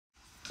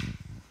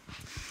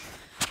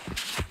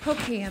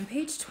Okay, on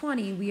page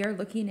 20, we are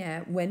looking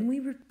at when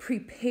we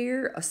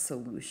prepare a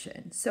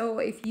solution. So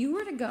if you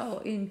were to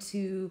go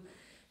into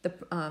the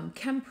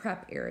chem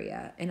prep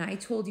area and I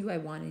told you I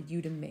wanted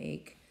you to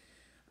make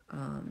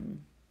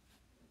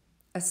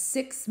a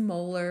 6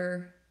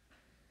 molar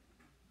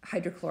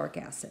hydrochloric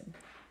acid,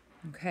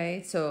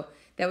 okay? So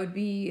that would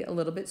be a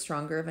little bit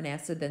stronger of an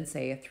acid than,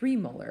 say, a 3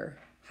 molar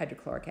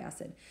hydrochloric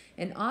acid.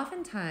 And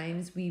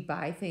oftentimes we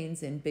buy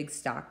things in big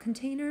stock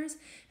containers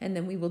and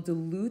then we will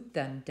dilute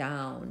them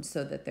down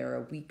so that they're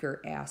a weaker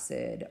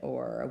acid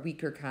or a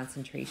weaker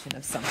concentration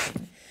of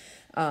something.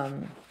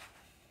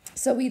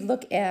 So we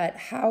look at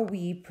how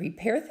we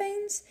prepare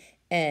things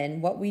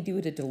and what we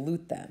do to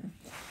dilute them.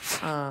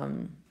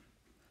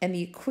 And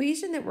the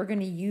equation that we're going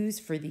to use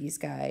for these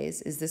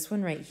guys is this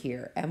one right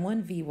here.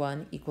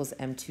 M1V1 equals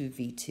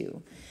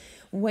M2V2.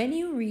 When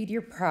you read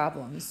your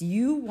problems,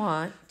 you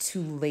want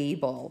to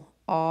label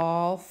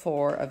all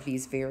 4 of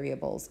these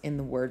variables in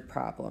the word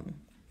problem.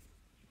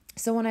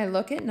 So when I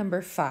look at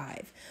number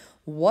 5,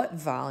 what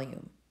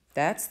volume?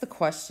 That's the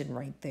question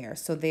right there.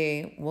 So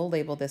we'll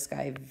label this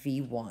guy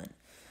V1.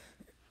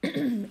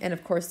 And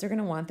of course, they're going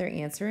to want their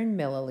answer in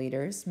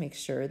milliliters. Make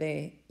sure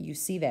you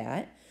see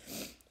that.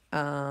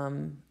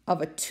 Of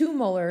a 2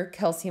 molar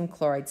calcium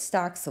chloride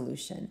stock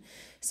solution.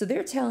 So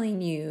they're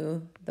telling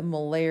you the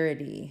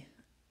molarity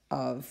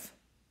of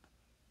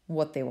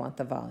what they want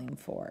the volume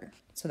for.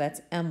 So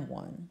that's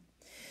M1.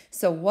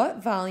 So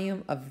what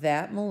volume of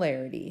that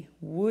molarity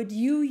would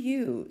you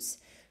use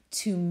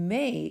to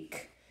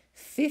make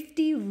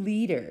 50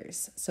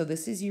 liters? So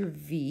this is your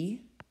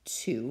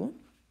V2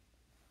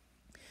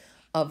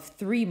 of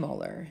 3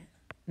 molar,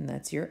 and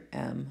that's your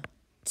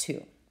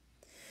M2.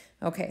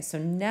 Okay, so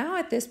now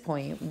at this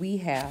point, we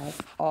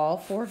have all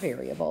 4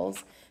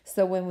 variables.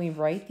 So when we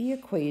write the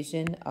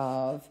equation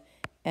of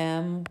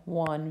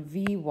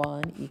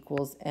M1V1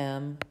 equals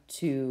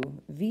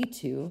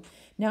M2V2,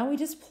 now we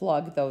just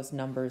plug those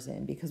numbers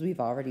in because we've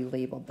already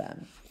labeled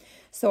them.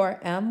 So our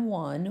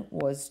M1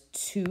 was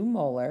 2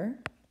 molar,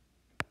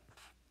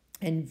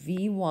 and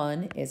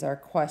V1 is our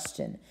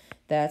question.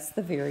 That's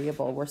the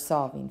variable we're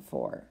solving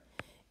for.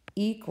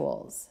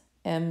 Equals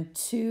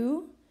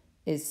M2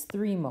 is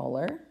 3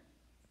 molar,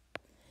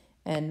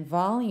 and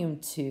volume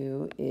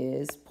 2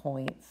 is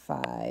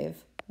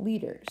 0.5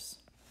 liters.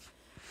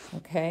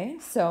 Okay,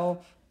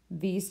 so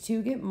these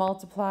 2 get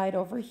multiplied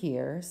over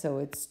here, so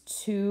it's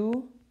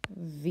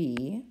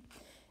 2V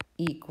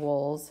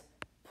equals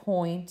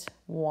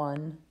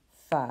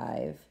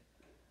 0.15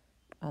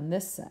 on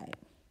this side.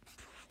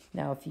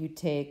 Now if you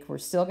we're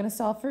still going to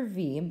solve for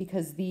V, and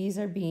because these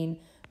are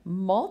being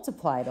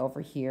multiplied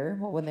over here,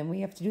 well, then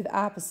we have to do the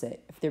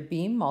opposite. If they're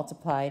being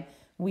multiplied,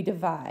 we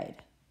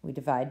divide. We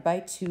divide by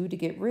 2 to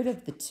get rid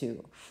of the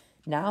 2.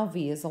 Now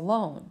V is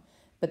alone.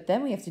 But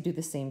then we have to do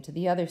the same to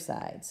the other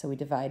side. So we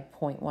divide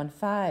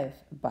 0.15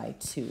 by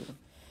 2.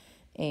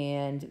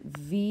 And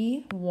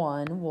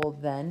V1 will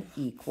then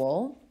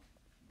equal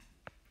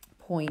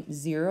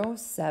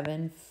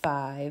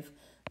 0.075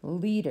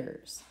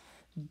 liters.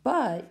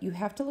 But you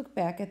have to look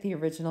back at the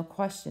original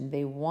question.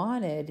 They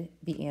wanted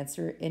the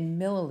answer in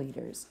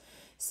milliliters.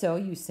 So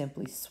you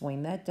simply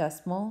swing that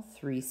decimal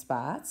 3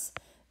 spots.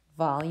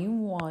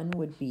 Volume 1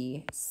 would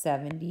be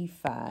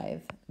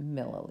 75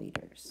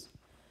 milliliters.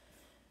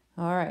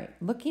 All right,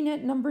 looking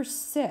at number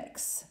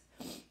 6.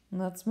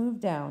 Let's move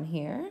down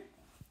here.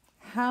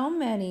 How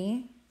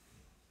many,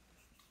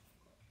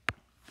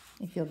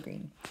 I feel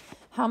green.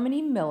 How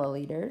many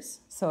milliliters?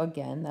 So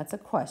again, that's a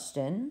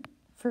question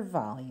for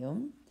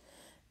volume.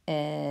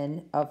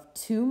 And of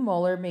 2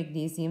 molar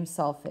magnesium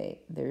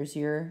sulfate, there's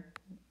your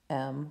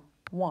M1.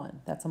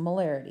 That's a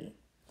molarity.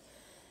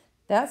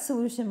 That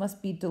solution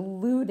must be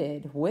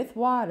diluted with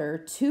water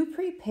to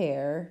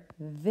prepare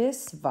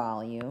this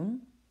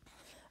volume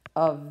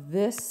of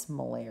this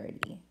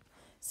molarity.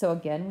 So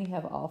again, we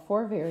have all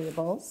 4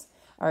 variables.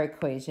 Our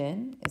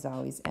equation is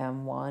always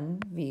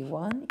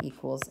M1V1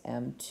 equals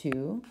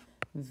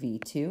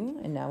M2V2.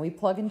 And now we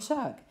plug and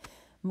chug.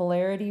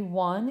 Molarity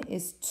 1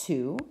 is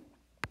 2.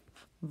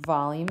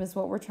 Volume is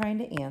what we're trying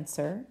to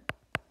answer.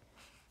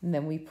 And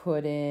then we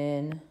put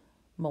in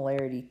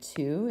molarity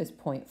 2 is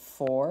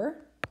 0.4.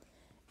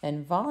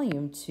 And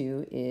volume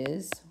 2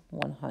 is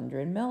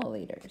 100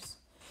 milliliters.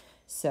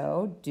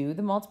 So do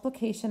the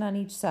multiplication on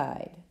each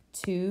side.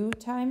 2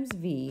 times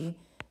V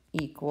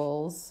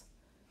equals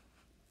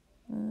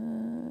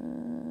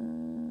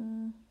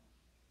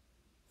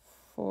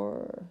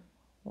 4.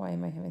 Why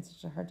am I having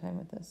such a hard time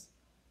with this?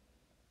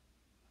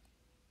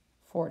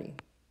 40.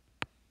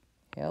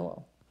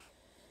 Hello.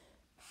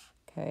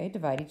 Okay,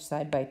 divide each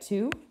side by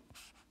 2.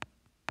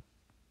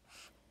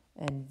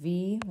 And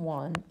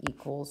V1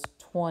 equals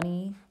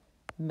 20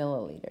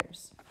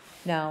 milliliters.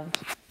 Now,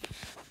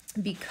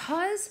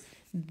 because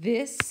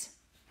the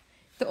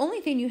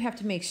only thing you have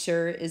to make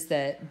sure is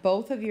that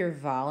both of your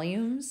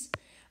volumes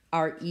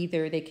are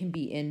either, they can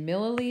be in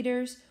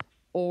milliliters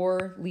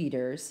or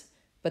liters,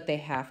 but they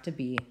have to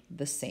be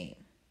the same.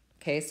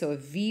 Okay, so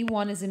if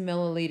V1 is in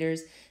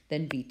milliliters,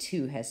 then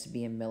V2 has to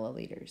be in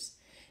milliliters.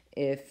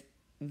 If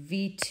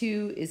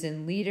V2 is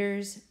in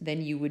liters,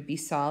 then you would be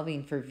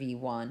solving for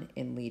V1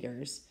 in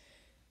liters.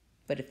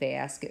 But if they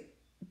ask it,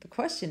 the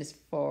question is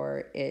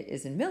for it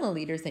is in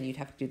milliliters, then you'd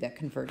have to do that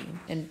converting.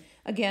 And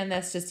again,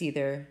 that's just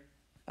either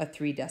a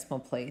 3 decimal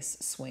place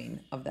swing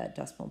of that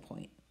decimal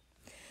point.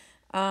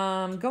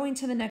 Going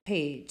to the next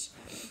page.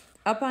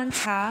 Up on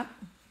top,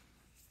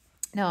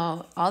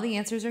 now all the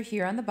answers are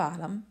here on the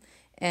bottom.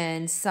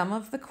 And some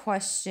of the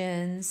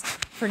questions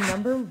for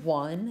number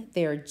 1,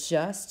 they're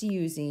just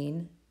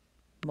using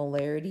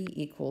molarity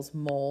equals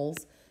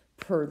moles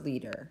per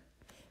liter.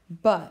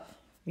 But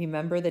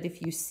remember that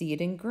if you see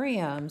it in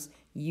grams,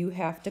 you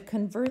have to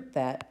convert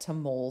that to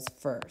moles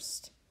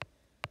first.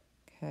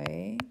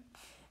 Okay?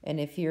 And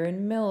if you're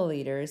in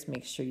milliliters,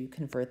 make sure you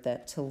convert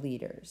that to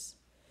liters.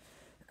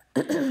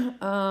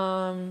 2,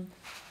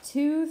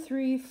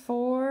 3,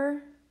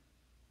 4.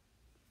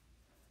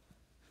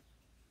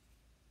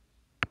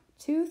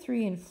 2,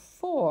 3, and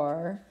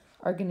 4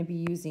 are going to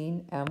be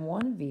using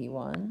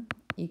M1V1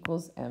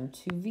 equals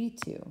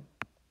M2V2.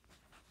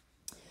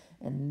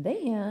 And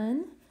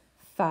then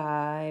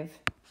 5,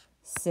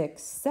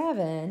 6,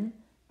 7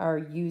 are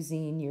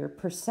using your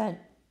percent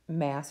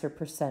mass or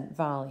percent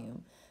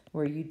volume,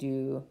 where you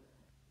do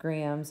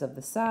grams of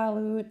the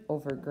solute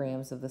over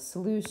grams of the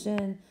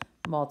solution,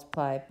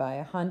 multiply it by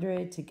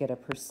 100 to get a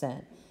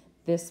percent.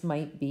 This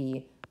might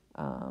be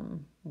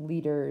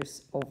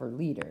liters over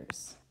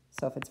liters.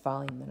 So if it's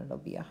volume, then it'll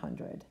be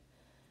 100.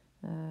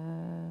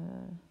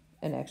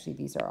 And actually,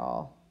 these are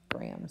all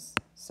grams.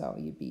 So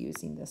you'd be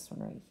using this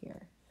one right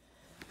here.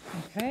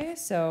 Okay,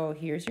 so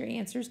here's your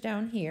answers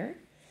down here.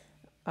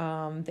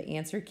 The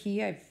answer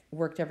key, I've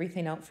worked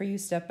everything out for you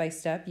step by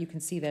step. You can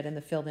see that in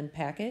the filled-in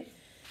packet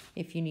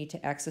if you need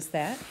to access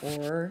that.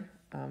 Or,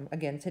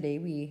 again, today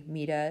we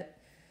meet at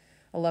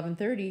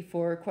 11:30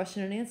 for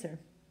question and answer.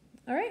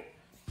 All right,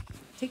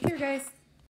 take care, guys.